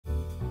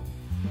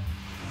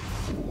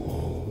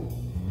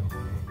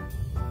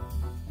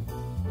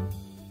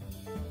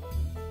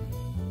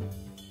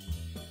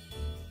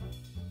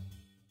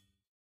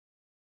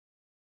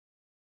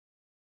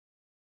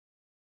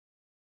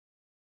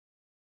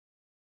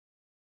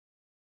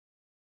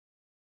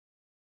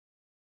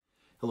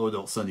Hello,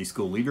 Adult Sunday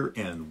School Leader,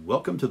 and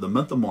welcome to the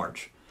month of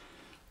March.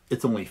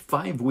 It's only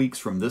 5 weeks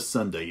from this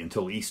Sunday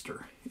until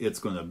Easter. It's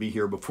going to be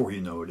here before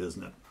you know it,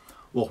 isn't it?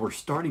 Well, we're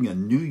starting a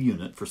new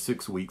unit for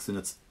 6 weeks,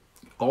 and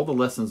all the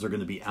lessons are going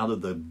to be out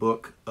of the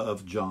book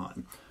of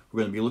John.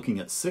 We're going to be looking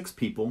at 6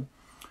 people,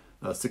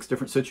 6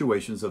 different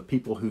situations of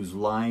people whose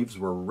lives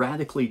were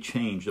radically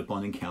changed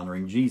upon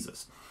encountering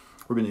Jesus.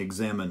 We're going to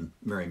examine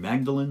Mary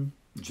Magdalene,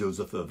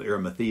 Joseph of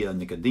Arimathea,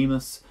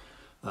 Nicodemus,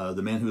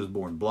 the man who was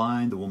born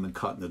blind, the woman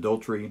caught in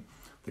adultery,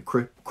 the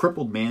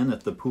crippled man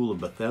at the pool of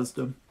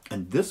Bethesda.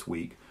 And this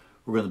week,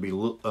 we're going to be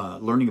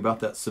learning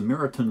about that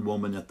Samaritan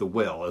woman at the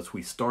well as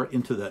we start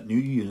into that new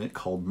unit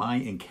called My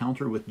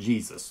Encounter with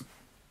Jesus.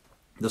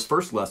 This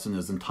first lesson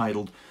is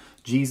entitled,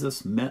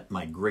 Jesus Met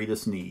My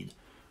Greatest Need.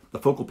 The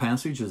focal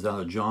passage is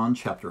out of John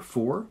chapter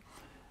 4,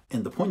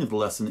 and the point of the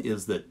lesson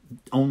is that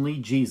only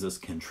Jesus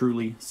can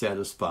truly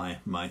satisfy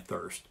my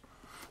thirst.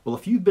 Well,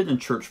 if you've been in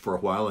church for a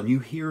while and you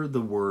hear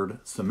the word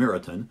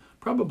Samaritan,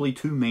 probably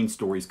 2 main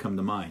stories come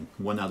to mind.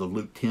 One out of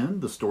Luke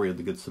 10, the story of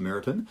the Good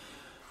Samaritan,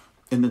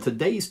 and then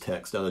today's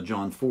text out of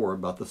John 4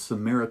 about the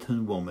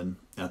Samaritan woman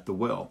at the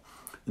well.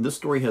 And this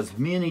story has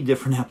many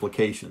different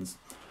applications.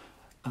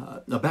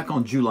 Now, back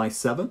on July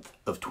 7th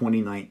of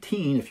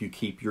 2019, if you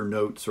keep your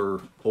notes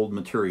or old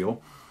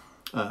material,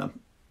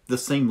 the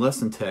same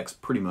lesson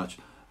text pretty much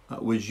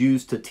was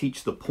used to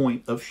teach the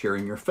point of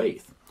sharing your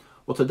faith.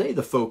 Well, today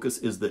the focus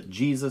is that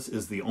Jesus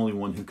is the only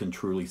one who can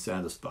truly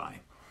satisfy.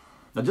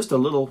 Now, just a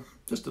little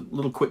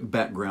quick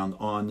background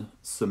on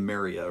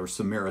Samaria or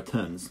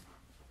Samaritans.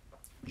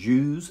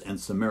 Jews and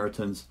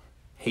Samaritans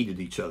hated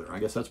each other. I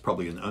guess that's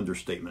probably an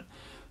understatement.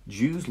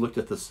 Jews looked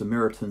at the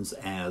Samaritans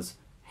as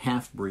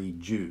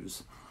half-breed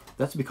Jews.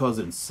 That's because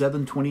in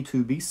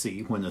 722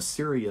 BC, when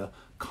Assyria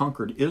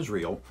conquered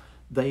Israel,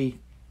 the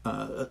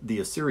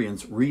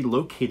Assyrians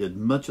relocated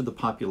much of the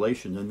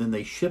population, and then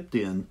they shipped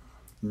in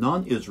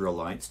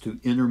non-Israelites to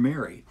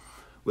intermarry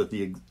with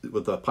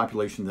the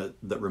population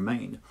that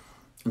remained.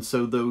 And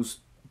so those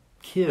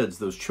kids,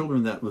 those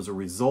children that was a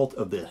result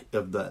of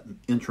that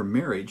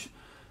intermarriage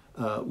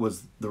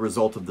was the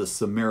result of the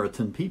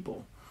Samaritan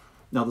people.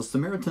 Now, the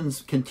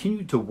Samaritans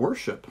continued to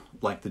worship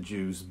like the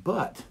Jews,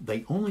 but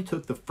they only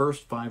took the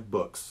first 5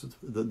 books,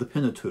 the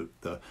Pentateuch,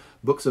 the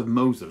books of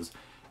Moses,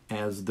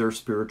 as their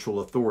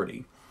spiritual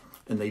authority.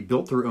 And they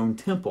built their own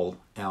temple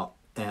out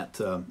at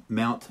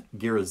Mount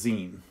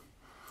Gerizim.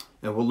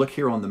 And we'll look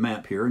here on the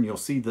map here, and you'll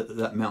see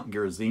that Mount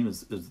Gerizim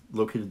is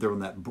located there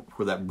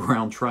where that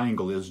brown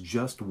triangle is,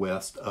 just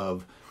west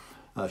of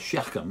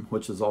Shechem,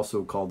 which is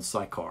also called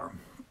Sychar.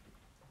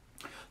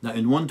 Now,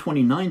 in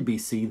 129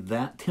 BC,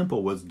 that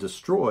temple was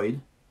destroyed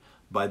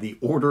by the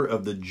order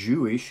of the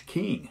Jewish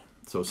king.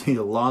 So see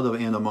a lot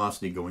of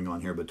animosity going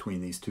on here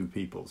between these 2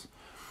 peoples.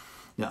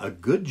 Now, a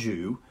good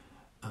Jew,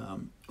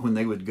 when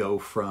they would go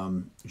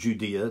from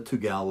Judea to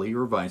Galilee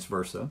or vice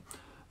versa,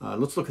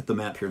 let's look at the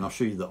map here, and I'll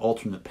show you the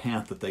alternate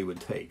path that they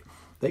would take.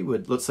 They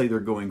would, let's say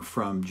they're going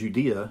from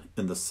Judea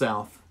in the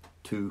south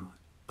to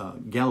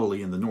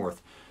Galilee in the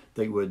north.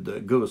 They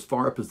would go as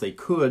far up as they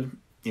could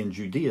in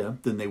Judea,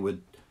 then they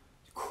would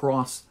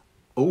cross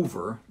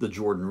over the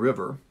Jordan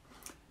River,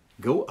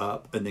 go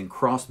up, and then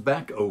cross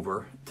back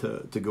over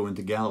to go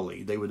into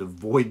Galilee. They would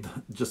avoid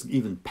just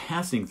even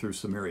passing through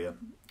Samaria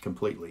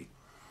completely.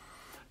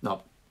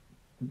 Now,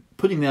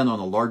 putting that on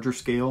a larger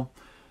scale,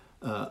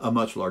 a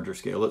much larger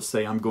scale. Let's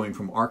say I'm going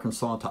from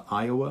Arkansas to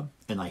Iowa,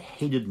 and I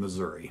hated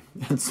Missouri.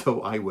 And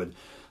so I would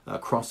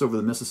cross over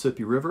the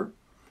Mississippi River.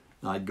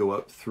 I'd go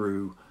up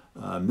through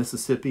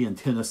Mississippi and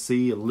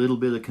Tennessee, a little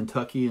bit of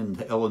Kentucky and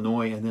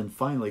Illinois, and then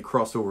finally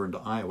cross over into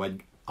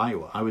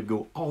Iowa. I would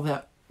go all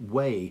that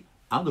way,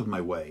 out of my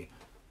way,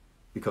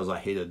 because I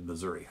hated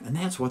Missouri. And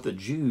that's what the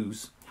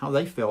Jews, how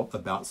they felt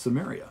about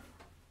Samaria.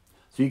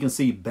 So you can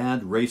see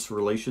bad race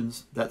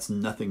relations. That's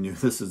nothing new.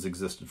 This has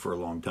existed for a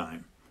long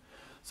time.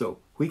 So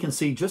we can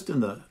see just in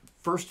the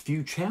first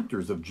few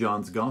chapters of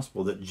John's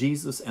Gospel that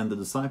Jesus and the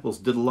disciples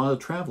did a lot of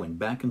traveling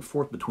back and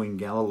forth between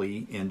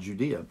Galilee and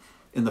Judea.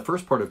 In the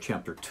first part of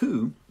chapter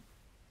 2,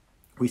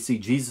 we see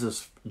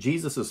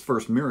Jesus's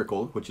first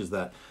miracle, which is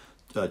that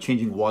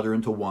changing water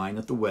into wine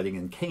at the wedding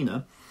in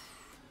Cana,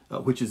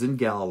 which is in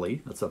Galilee.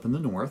 That's up in the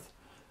north.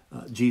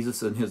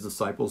 Jesus and his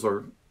disciples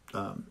are,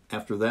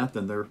 after that,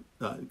 then they're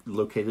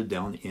located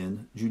down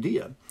in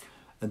Judea.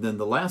 And then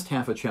the last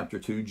half of chapter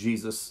 2,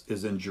 Jesus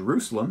is in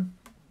Jerusalem,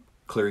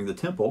 clearing the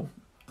temple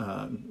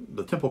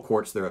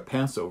courts there at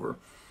Passover.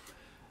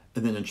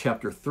 And then in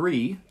chapter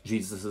 3,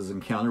 Jesus'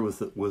 encounter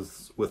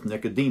with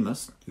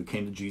Nicodemus, who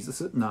came to Jesus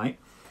at night.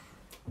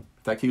 In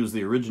fact, he was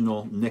the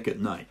original Nick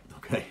at night.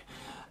 Okay,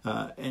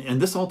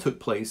 and this all took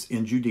place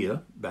in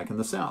Judea, back in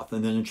the south.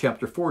 And then in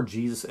chapter 4,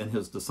 Jesus and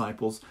his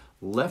disciples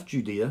left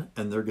Judea,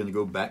 and they're going to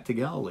go back to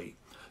Galilee.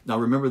 Now,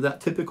 remember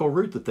that typical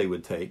route that they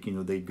would take. You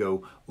know, they'd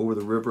go over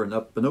the river and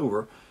up and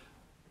over.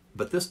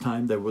 But this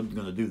time, they weren't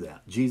going to do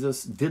that.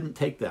 Jesus didn't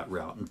take that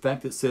route. In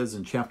fact, it says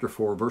in chapter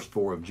 4, verse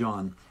 4 of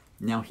John,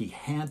 now he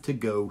had to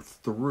go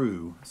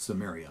through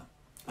Samaria.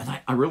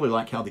 And I really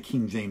like how the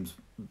King James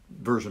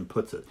version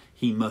puts it,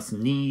 he must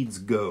needs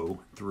go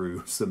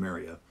through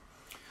Samaria.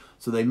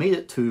 So they made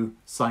it to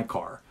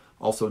Sychar,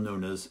 also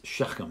known as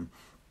Shechem.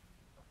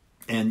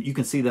 And you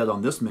can see that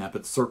on this map.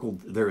 It's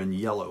circled there in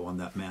yellow on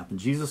that map. And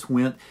Jesus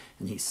went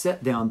and he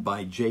sat down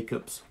by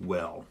Jacob's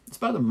well. It's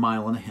about 1.5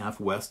 miles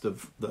west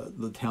of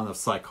the town of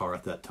Sychar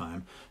at that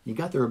time. He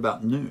got there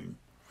about noon.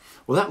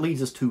 Well, that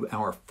leads us to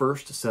our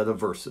first set of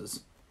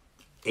verses.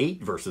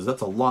 8 verses.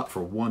 That's a lot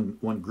for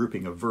one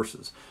grouping of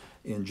verses.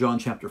 In John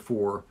chapter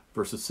 4,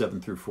 verses 7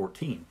 through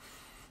 14.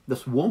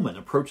 This woman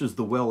approaches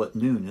the well at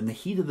noon in the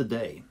heat of the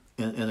day.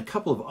 And there's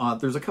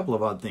a couple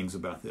of odd things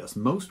about this.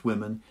 Most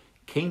women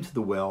came to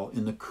the well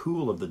in the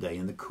cool of the day,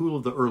 in the cool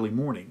of the early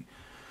morning.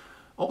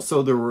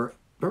 Also, there were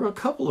a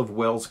couple of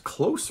wells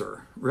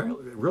closer,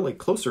 really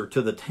closer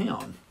to the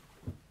town.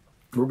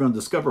 We're going to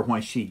discover why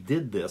she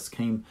did this,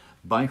 came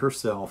by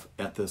herself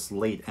at this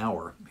late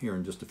hour here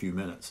in just a few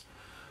minutes.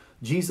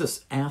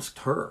 Jesus asked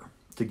her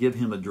to give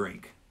him a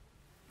drink.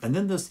 And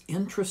then this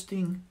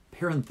interesting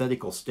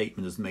parenthetical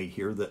statement is made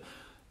here that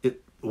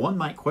one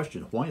might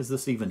question, why is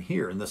this even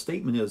here? And the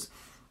statement is,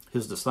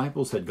 his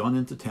disciples had gone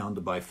into town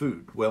to buy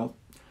food. Well,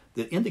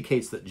 that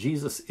indicates that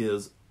Jesus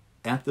is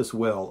at this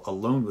well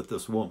alone with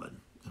this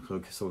woman.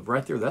 So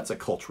right there, that's a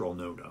cultural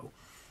no-no.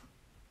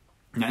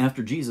 Now,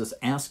 after Jesus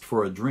asked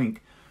for a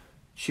drink,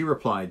 she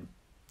replied,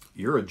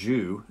 "You're a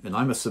Jew and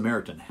I'm a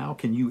Samaritan. How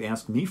can you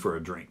ask me for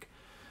a drink?"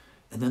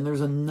 And then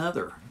there's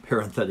another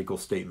parenthetical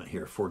statement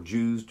here, for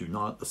Jews do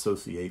not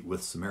associate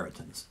with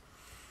Samaritans.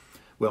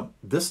 Well,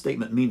 this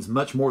statement means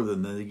much more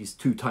than these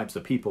two types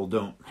of people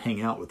don't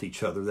hang out with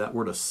each other. That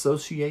word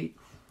associate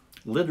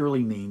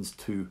literally means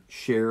to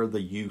share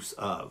the use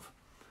of.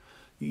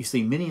 You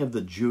see, many of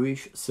the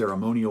Jewish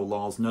ceremonial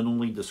laws not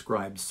only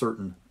described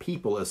certain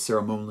people as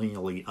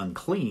ceremonially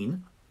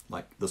unclean,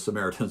 like the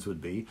Samaritans would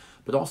be,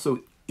 but also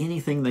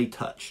anything they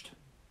touched,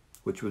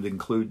 which would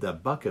include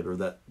that bucket or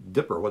that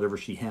dipper, whatever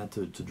she had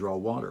to draw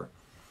water.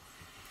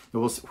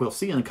 We'll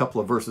see in a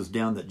couple of verses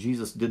down that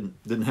Jesus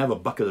didn't have a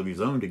bucket of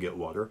his own to get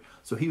water,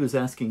 so he was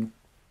asking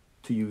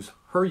to use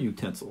her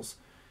utensils,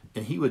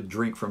 and he would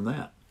drink from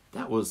that.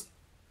 That was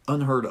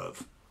unheard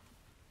of.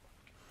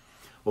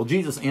 Well,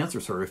 Jesus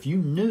answers her, if you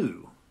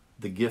knew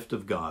the gift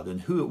of God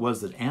and who it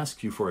was that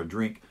asked you for a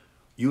drink,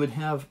 you would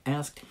have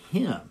asked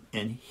him,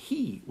 and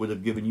he would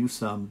have given you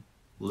some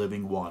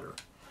living water.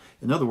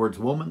 In other words,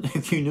 woman,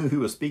 if you knew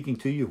who was speaking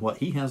to you, what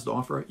he has to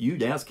offer,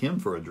 you'd ask him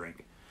for a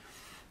drink.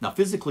 Now,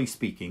 physically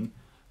speaking,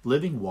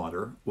 living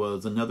water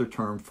was another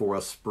term for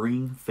a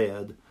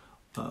spring-fed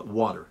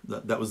water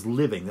that was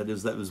living,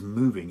 that was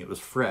moving, it was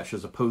fresh,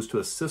 as opposed to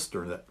a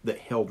cistern that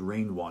held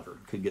rainwater,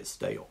 could get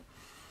stale.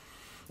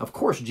 Of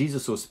course,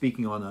 Jesus was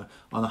speaking on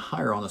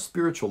a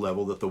spiritual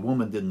level that the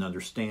woman didn't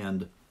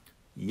understand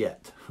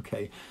yet.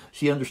 Okay,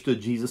 she understood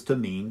Jesus to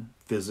mean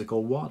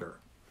physical water.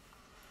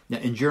 Now,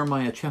 in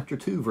Jeremiah chapter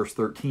 2, verse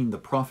 13, the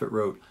prophet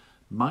wrote,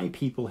 "My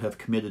people have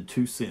committed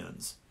 2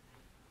 sins.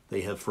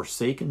 They have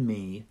forsaken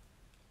me,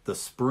 the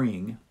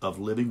spring of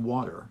living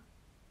water,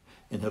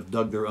 and have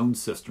dug their own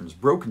cisterns,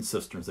 broken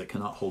cisterns that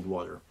cannot hold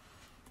water."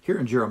 Here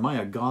in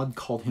Jeremiah, God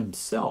called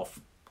himself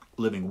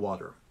living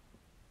water.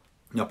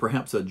 Now,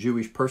 perhaps a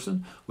Jewish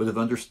person would have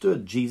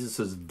understood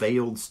Jesus'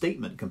 veiled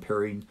statement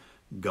comparing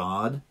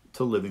God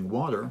to living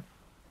water,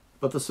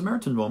 but the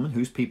Samaritan woman,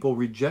 whose people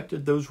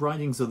rejected those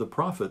writings of the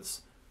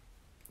prophets,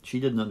 she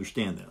didn't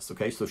understand this.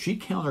 Okay, so she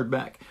countered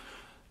back,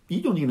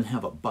 "You don't even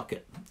have a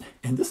bucket,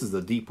 and this is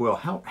a deep well.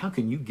 How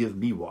can you give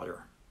me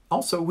water?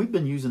 Also, we've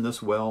been using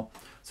this well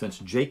since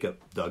Jacob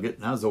dug it,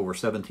 and that was over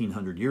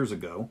 1,700 years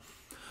ago."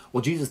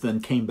 Well, Jesus then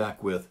came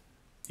back with,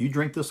 "You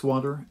drink this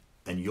water,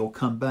 and you'll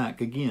come back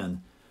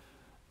again,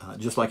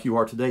 just like you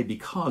are today,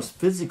 because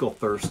physical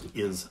thirst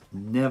is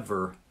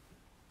never,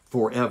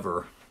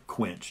 forever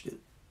quenched.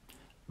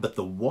 But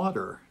the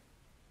water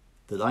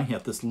that I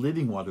have, this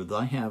living water that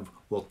I have,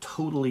 will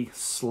totally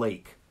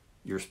slake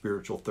your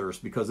spiritual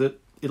thirst, because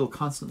it'll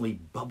constantly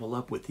bubble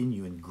up within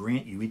you and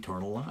grant you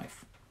eternal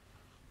life."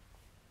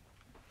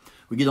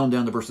 We get on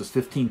down to verses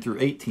 15 through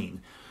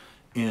 18.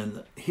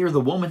 And here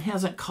the woman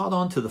hasn't caught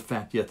on to the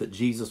fact yet that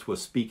Jesus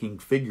was speaking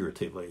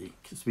figuratively,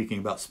 speaking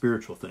about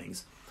spiritual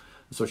things.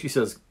 So she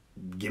says,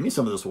 "Give me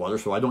some of this water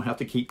so I don't have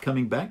to keep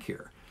coming back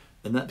here."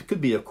 And that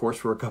could be, of course,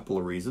 for a couple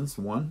of reasons.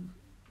 One,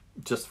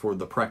 just for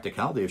the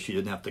practicality if she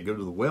didn't have to go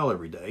to the well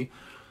every day,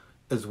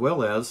 as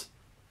well as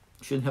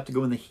she didn't have to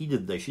go in the heat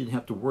of the day. She didn't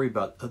have to worry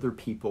about other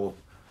people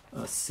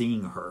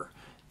seeing her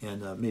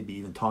and maybe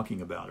even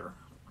talking about her.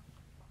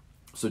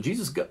 So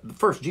Jesus got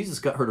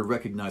her to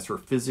recognize her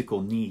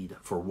physical need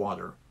for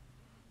water,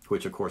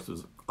 which of course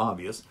was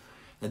obvious.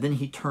 And then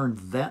he turned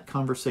that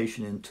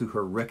conversation into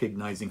her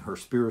recognizing her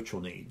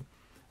spiritual need.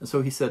 And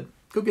so he said,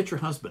 "Go get your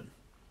husband."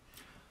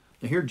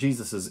 Now here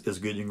Jesus is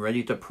getting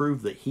ready to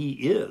prove that he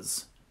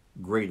is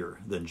greater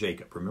than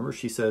Jacob. Remember,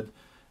 she said,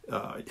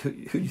 who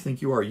do you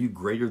think you are? Are you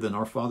greater than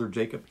our father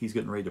Jacob? He's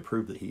getting ready to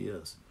prove that he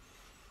is.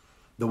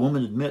 The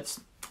woman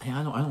admits, "Hey,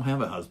 I don't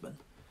have a husband."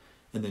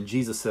 And then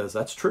Jesus says,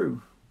 "That's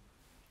true.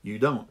 You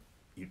don't.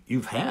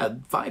 You've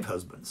had 5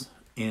 husbands,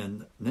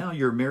 and now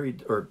you're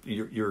married, or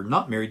you're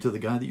not married to the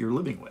guy that you're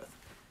living with.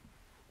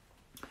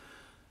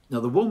 Now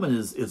the woman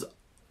is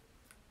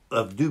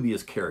of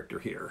dubious character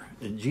here,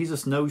 and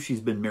Jesus knows she's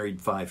been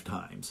married 5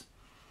 times.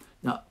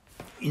 Now,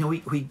 we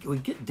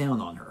get down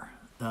on her.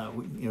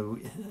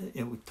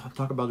 We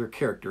talk about her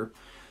character.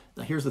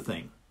 Now here's the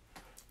thing: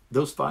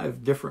 those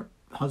 5 different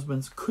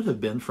husbands could have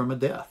been from a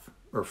death,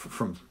 or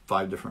from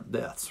 5 different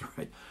deaths,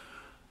 right?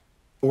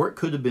 Or it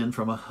could have been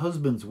from a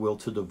husband's will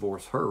to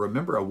divorce her.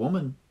 Remember, a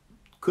woman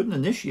couldn't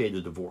initiate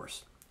a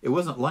divorce. It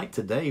wasn't like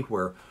today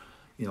where,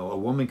 a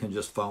woman can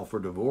just file for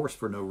divorce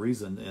for no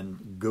reason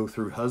and go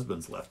through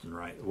husbands left and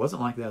right. It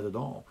wasn't like that at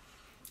all.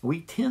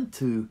 We tend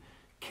to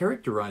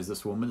characterize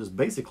this woman as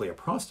basically a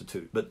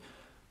prostitute, but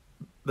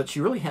she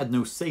really had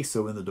no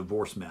say-so in the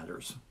divorce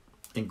matters.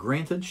 And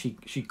granted,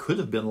 she could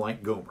have been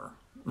like Gomer,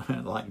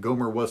 like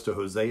Gomer was to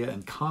Hosea,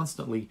 and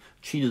constantly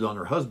cheated on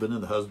her husband,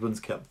 and the husbands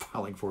kept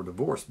filing for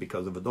divorce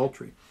because of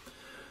adultery.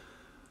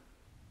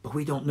 But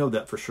we don't know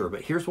that for sure.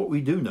 But here's what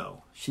we do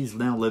know. She's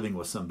now living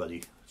with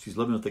somebody. She's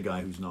living with a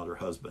guy who's not her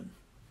husband.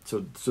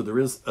 So there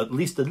is at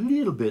least a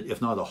little bit, if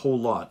not a whole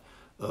lot,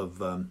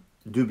 of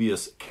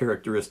dubious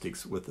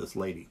characteristics with this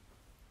lady.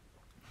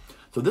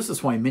 So this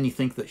is why many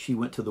think that she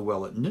went to the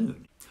well at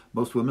noon.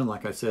 Most women,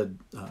 like I said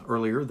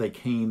earlier, they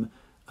came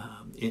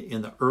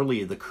in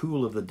the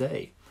cool of the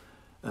day.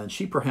 And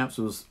she perhaps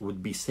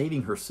would be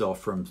saving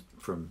herself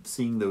from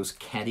seeing those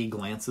catty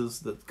glances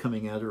that's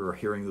coming at her, or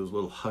hearing those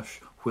little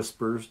hush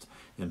whispers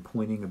and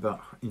pointing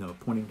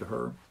to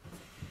her.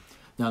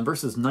 Now in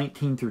verses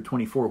 19 through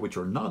 24, which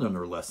are not in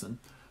our lesson,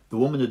 the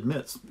woman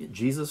admits,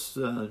 Jesus,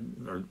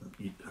 or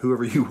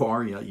whoever you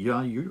are,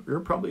 you're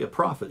probably a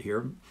prophet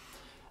here.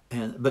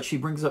 But she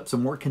brings up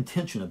some more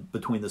contention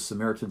between the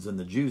Samaritans and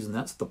the Jews, and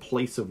that's the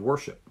place of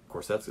worship. Of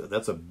course,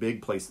 that's a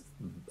big place,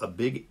 a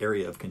big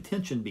area of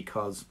contention,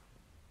 because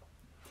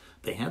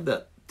they had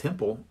that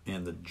temple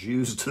and the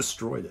Jews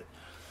destroyed it.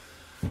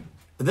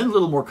 And then a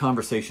little more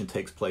conversation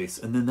takes place,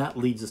 and then that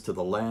leads us to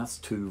the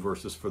last 2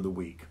 verses for the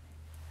week.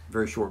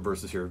 Very short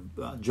verses here,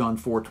 John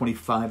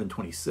 4:25 and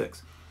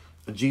 26.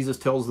 Jesus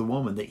tells the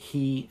woman that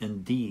he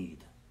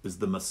indeed is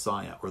the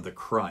Messiah, or the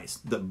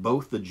Christ, that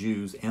both the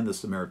Jews and the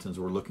Samaritans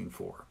were looking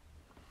for.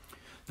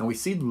 Now we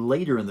see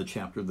later in the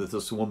chapter that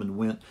this woman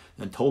went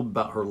and told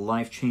about her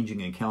life-changing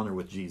encounter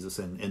with Jesus,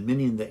 and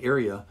many in the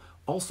area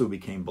also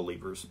became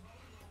believers.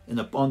 And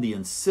upon the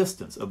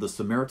insistence of the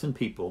Samaritan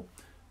people,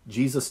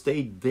 Jesus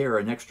stayed there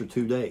an extra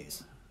 2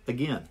 days.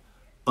 Again,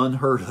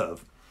 unheard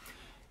of.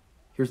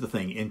 Here's the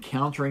thing: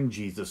 encountering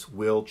Jesus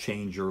will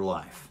change your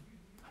life.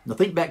 Now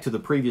think back to the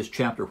previous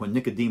chapter when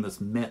Nicodemus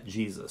met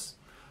Jesus.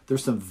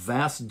 There's some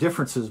vast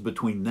differences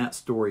between that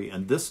story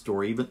and this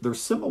story. Even they're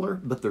similar,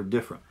 but they're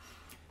different.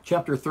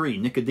 Chapter 3,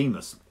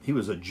 Nicodemus, he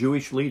was a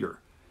Jewish leader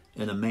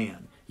and a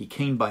man. He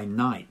came by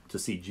night to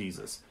see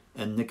Jesus,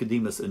 and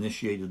Nicodemus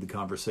initiated the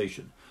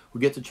conversation. We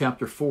get to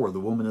chapter 4, the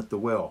woman at the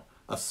well,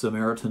 a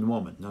Samaritan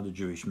woman, not a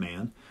Jewish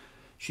man.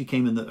 She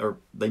came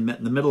they met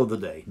in the middle of the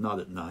day, not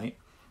at night,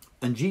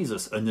 and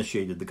Jesus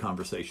initiated the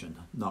conversation,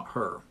 not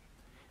her.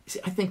 See,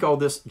 I think all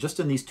this, just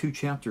in these 2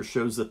 chapters,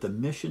 shows that the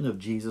mission of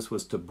Jesus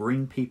was to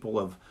bring people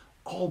of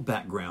all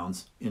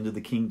backgrounds into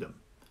the kingdom.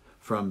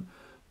 From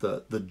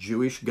the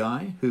Jewish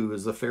guy who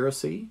is a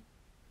Pharisee,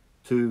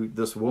 to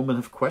this woman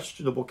of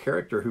questionable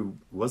character who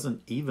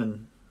wasn't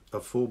even a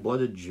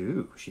full-blooded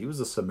Jew. She was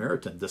a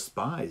Samaritan,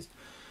 despised.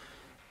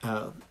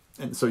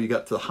 And so you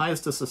got the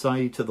highest of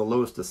society to the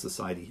lowest of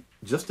society,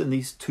 just in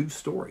these 2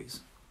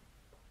 stories.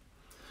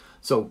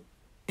 So,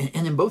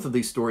 and in both of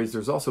these stories,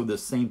 there's also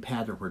this same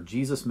pattern where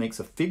Jesus makes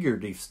a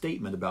figurative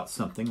statement about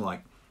something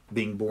like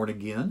being born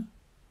again.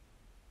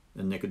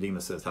 And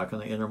Nicodemus says, how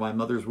can I enter my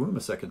mother's womb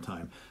a second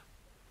time?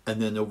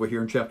 And then over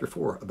here in chapter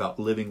 4, about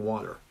living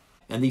water.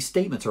 And these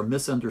statements are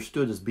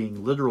misunderstood as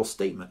being literal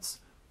statements.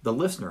 The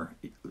listener,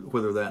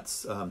 whether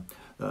that's the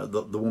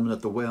woman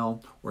at the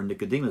well or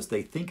Nicodemus,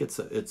 they think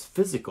it's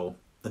physical,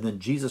 and then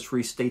Jesus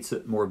restates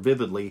it more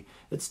vividly.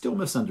 It's still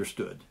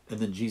misunderstood, and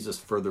then Jesus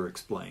further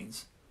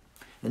explains.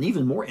 And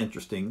even more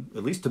interesting,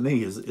 at least to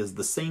me, is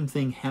the same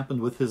thing happened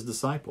with his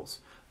disciples.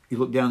 You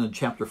look down in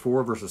chapter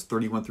 4, verses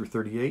 31 through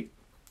 38,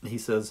 and he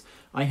says,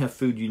 I have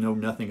food you know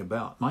nothing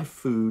about. My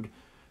food,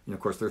 and of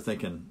course they're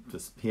thinking,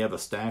 does he have a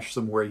stash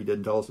somewhere he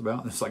didn't tell us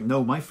about? And it's like,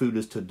 no, my food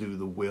is to do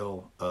the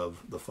will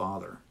of the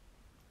Father.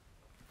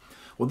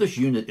 Well, this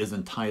unit is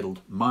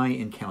entitled My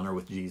Encounter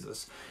with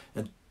Jesus.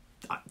 And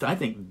I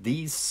think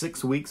these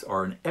 6 weeks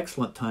are an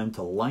excellent time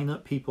to line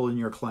up people in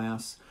your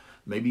class,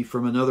 maybe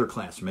from another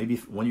class, maybe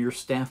one of your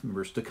staff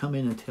members, to come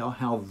in and tell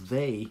how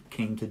they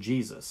came to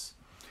Jesus.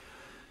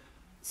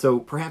 So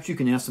perhaps you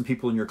can ask some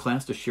people in your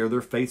class to share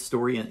their faith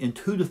story in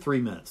 2 to 3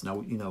 minutes.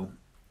 Now,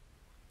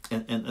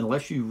 and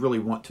unless you really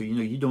want to,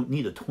 you don't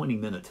need a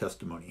 20-minute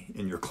testimony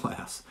in your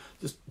class.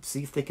 Just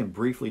see if they can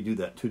briefly do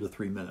that 2 to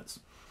 3 minutes.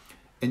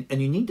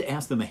 And you need to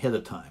ask them ahead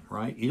of time,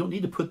 right? You don't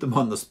need to put them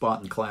on the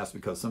spot in class,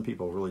 because some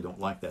people really don't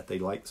like that. They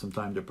like some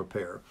time to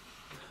prepare.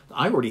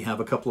 I already have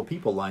a couple of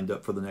people lined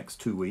up for the next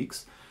 2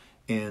 weeks,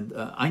 And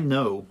I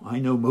know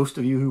most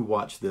of you who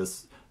watch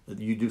this, that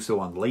you do so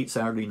on late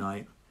Saturday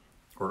night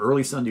or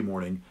early Sunday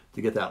morning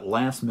to get that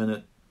last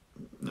minute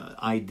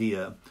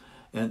idea.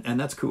 And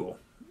that's cool.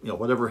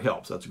 Whatever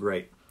helps, that's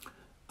great.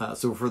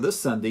 So for this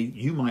Sunday,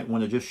 you might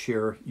want to just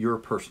share your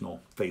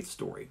personal faith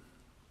story.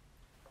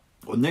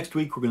 Well, next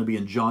week we're going to be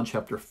in John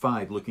chapter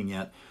 5, looking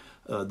at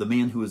the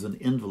man who was an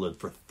invalid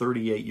for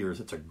 38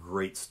 years. It's a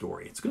great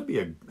story. It's going to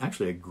be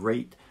actually a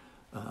great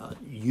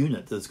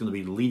unit that's going to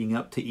be leading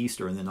up to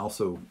Easter and then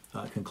also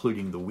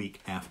concluding the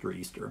week after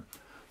Easter.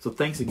 So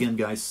thanks again,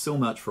 guys, so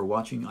much for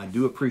watching. I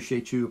do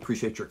appreciate you.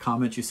 Appreciate your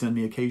comments you send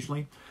me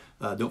occasionally.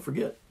 Don't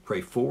forget, pray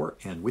for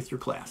and with your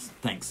class.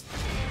 Thanks.